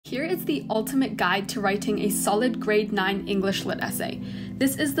Here is the ultimate guide to writing a solid grade 9 English Lit essay.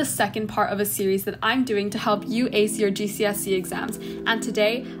 This is the second part of a series that I'm doing to help you ace your GCSE exams, and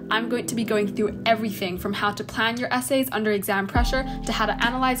today I'm going to be going through everything from how to plan your essays under exam pressure to how to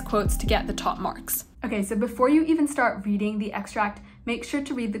analyze quotes to get the top marks. Okay, so before you even start reading the extract, make sure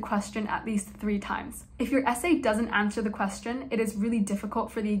to read the question at least 3 times. If your essay doesn't answer the question, it is really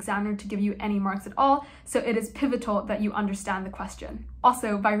difficult for the examiner to give you any marks at all, so it is pivotal that you understand the question.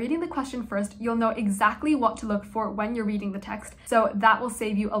 Also, by reading the question first, you'll know exactly what to look for when you're reading the text, so that will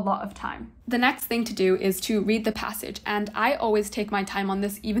save you a lot of time. The next thing to do is to read the passage, and I always take my time on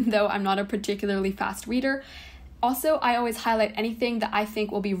this even though I'm not a particularly fast reader. Also, I always highlight anything that I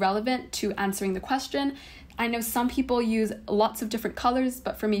think will be relevant to answering the question. I know some people use lots of different colors,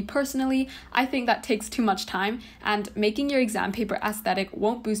 but for me personally, I think that takes too much time, and making your exam paper aesthetic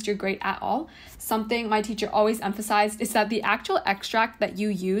won't boost your grade at all. Something my teacher always emphasized is that the actual extract that you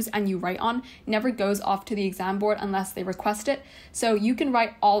use and you write on never goes off to the exam board unless they request it, so you can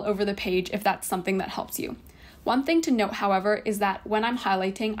write all over the page if that's something that helps you. One thing to note, however, is that when I'm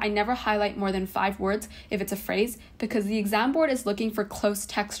highlighting, I never highlight more than 5 words if it's a phrase, because the exam board is looking for close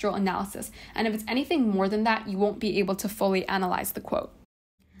textual analysis, and if it's anything more than that, you won't be able to fully analyze the quote.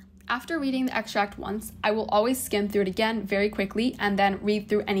 After reading the extract once, I will always skim through it again very quickly and then read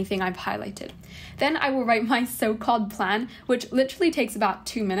through anything I've highlighted. Then I will write my so-called plan, which literally takes about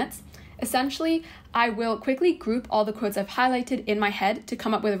 2 minutes. Essentially, I will quickly group all the quotes I've highlighted in my head to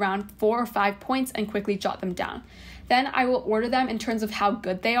come up with around 4 or 5 points and quickly jot them down. Then I will order them in terms of how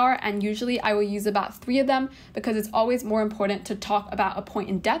good they are, and usually I will use about 3 of them because it's always more important to talk about a point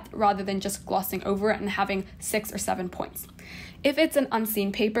in depth rather than just glossing over it and having 6 or 7 points. If it's an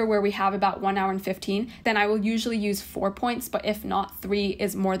unseen paper where we have about 1 hour and 15, then I will usually use 4 points, but if not, 3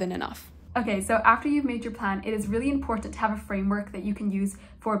 is more than enough. Okay, so after you've made your plan, it is really important to have a framework that you can use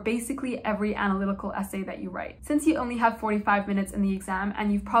for basically every analytical essay that you write. Since you only have 45 minutes in the exam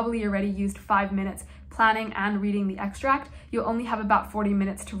and you've probably already used 5 minutes planning and reading the extract, you'll only have about 40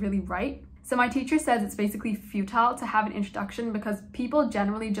 minutes to really write. So my teacher says it's basically futile to have an introduction because people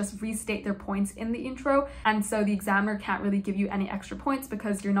generally just restate their points in the intro, and so the examiner can't really give you any extra points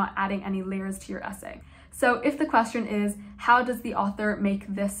because you're not adding any layers to your essay. So if the question is, how does the author make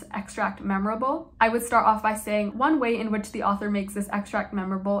this extract memorable? I would start off by saying one way in which the author makes this extract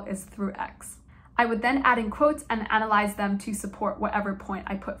memorable is through X. I would then add in quotes and analyze them to support whatever point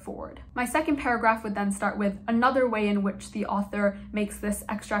I put forward. My second paragraph would then start with another way in which the author makes this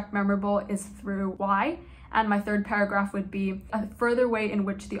extract memorable is through Y. And my third paragraph would be a further way in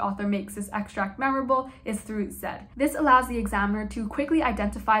which the author makes this extract memorable is through Z. This allows the examiner to quickly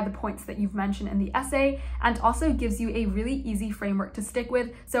identify the points that you've mentioned in the essay and also gives you a really easy framework to stick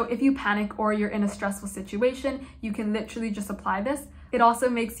with. So if you panic or you're in a stressful situation, you can literally just apply this. It also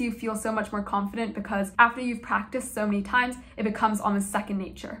makes you feel so much more confident because after you've practiced so many times, it becomes almost second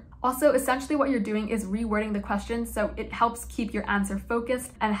nature. Also, essentially what you're doing is rewording the question, so it helps keep your answer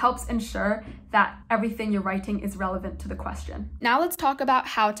focused and helps ensure that everything you're writing is relevant to the question. Now let's talk about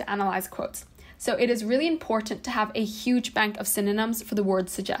how to analyze quotes. So it is really important to have a huge bank of synonyms for the word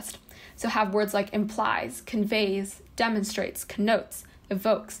suggest. So have words like implies, conveys, demonstrates, connotes,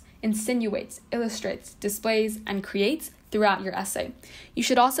 evokes, insinuates, illustrates, displays, and creates throughout your essay. You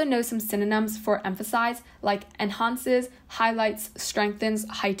should also know some synonyms for emphasize, like enhances, highlights, strengthens,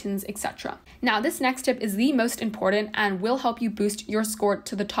 heightens, etc. Now, this next tip is the most important and will help you boost your score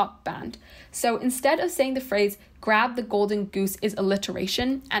to the top band. So instead of saying the phrase, grab the golden goose is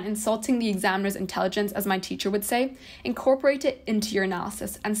alliteration and insulting the examiner's intelligence, as my teacher would say, incorporate it into your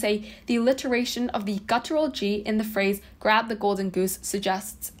analysis and say the alliteration of the guttural G in the phrase, grab the golden goose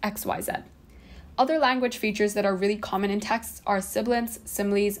suggests XYZ. Other language features that are really common in texts are sibilants,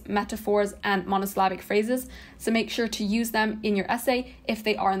 similes, metaphors, and monosyllabic phrases, so make sure to use them in your essay if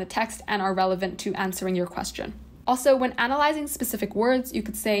they are in the text and are relevant to answering your question. Also, when analyzing specific words, you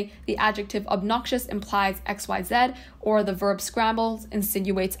could say the adjective obnoxious implies XYZ, or the verb scrambles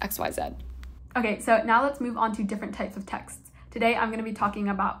insinuates XYZ. Okay, so now let's move on to different types of texts. Today I'm going to be talking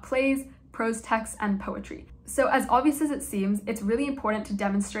about plays, prose texts, and poetry. So as obvious as it seems, it's really important to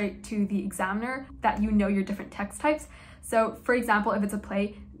demonstrate to the examiner that you know your different text types. So for example, if it's a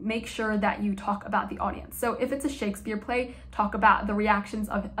play, make sure that you talk about the audience. So if it's a Shakespeare play, talk about the reactions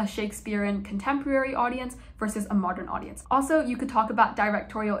of a Shakespearean contemporary audience versus a modern audience. Also, you could talk about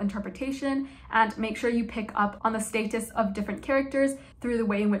directorial interpretation and make sure you pick up on the status of different characters through the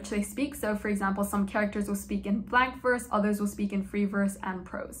way in which they speak. So for example, some characters will speak in blank verse, others will speak in free verse and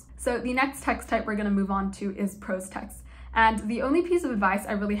prose. So the next text type we're going to move on to is prose text. And the only piece of advice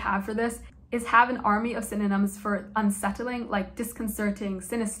I really have for this is have an army of synonyms for unsettling, like disconcerting,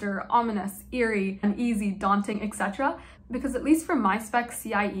 sinister, ominous, eerie, uneasy, daunting, etc. Because at least for my spec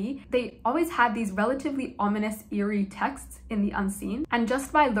CIE, they always had these relatively ominous, eerie texts in the unseen. And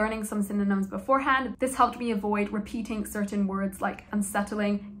just by learning some synonyms beforehand, this helped me avoid repeating certain words like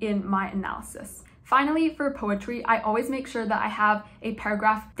unsettling in my analysis. Finally, for poetry, I always make sure that I have a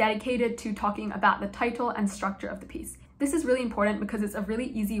paragraph dedicated to talking about the title and structure of the piece. This is really important because it's a really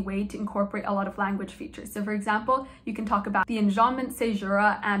easy way to incorporate a lot of language features. So for example, you can talk about the enjambment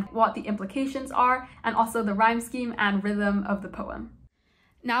caesura and what the implications are, and also the rhyme scheme and rhythm of the poem.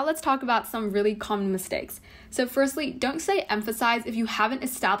 Now let's talk about some really common mistakes. So firstly, don't say emphasize if you haven't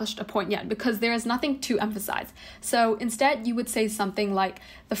established a point yet, because there is nothing to emphasize. So instead, you would say something like,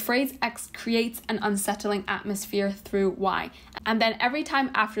 the phrase X creates an unsettling atmosphere through Y. And then every time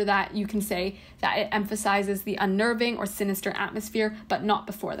after that, you can say that it emphasizes the unnerving or sinister atmosphere, but not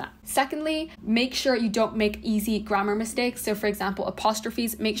before that. Secondly, make sure you don't make easy grammar mistakes. So for example,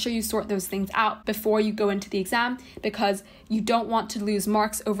 apostrophes, make sure you sort those things out before you go into the exam, because you don't want to lose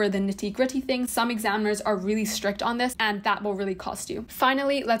marks over the nitty-gritty things. Some examiners are really strict on this, and that will really cost you.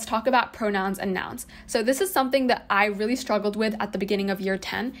 Finally, let's talk about pronouns and nouns. So this is something that I really struggled with at the beginning of year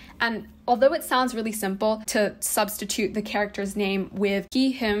 10, and although it sounds really simple to substitute the character's name with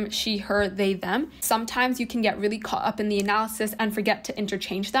he, him, she, her, they, them, sometimes you can get really caught up in the analysis and forget to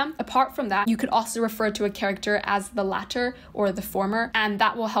interchange them. Apart from that, you could also refer to a character as the latter or the former, and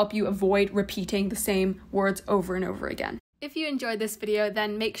that will help you avoid repeating the same words over and over again. If you enjoyed this video,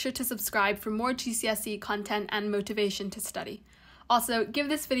 then make sure to subscribe for more GCSE content and motivation to study. Also, give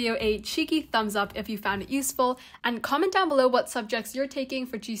this video a cheeky thumbs up if you found it useful, and comment down below what subjects you're taking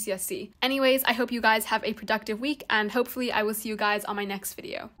for GCSE. Anyways, I hope you guys have a productive week, and hopefully I will see you guys on my next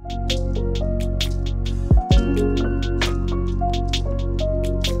video.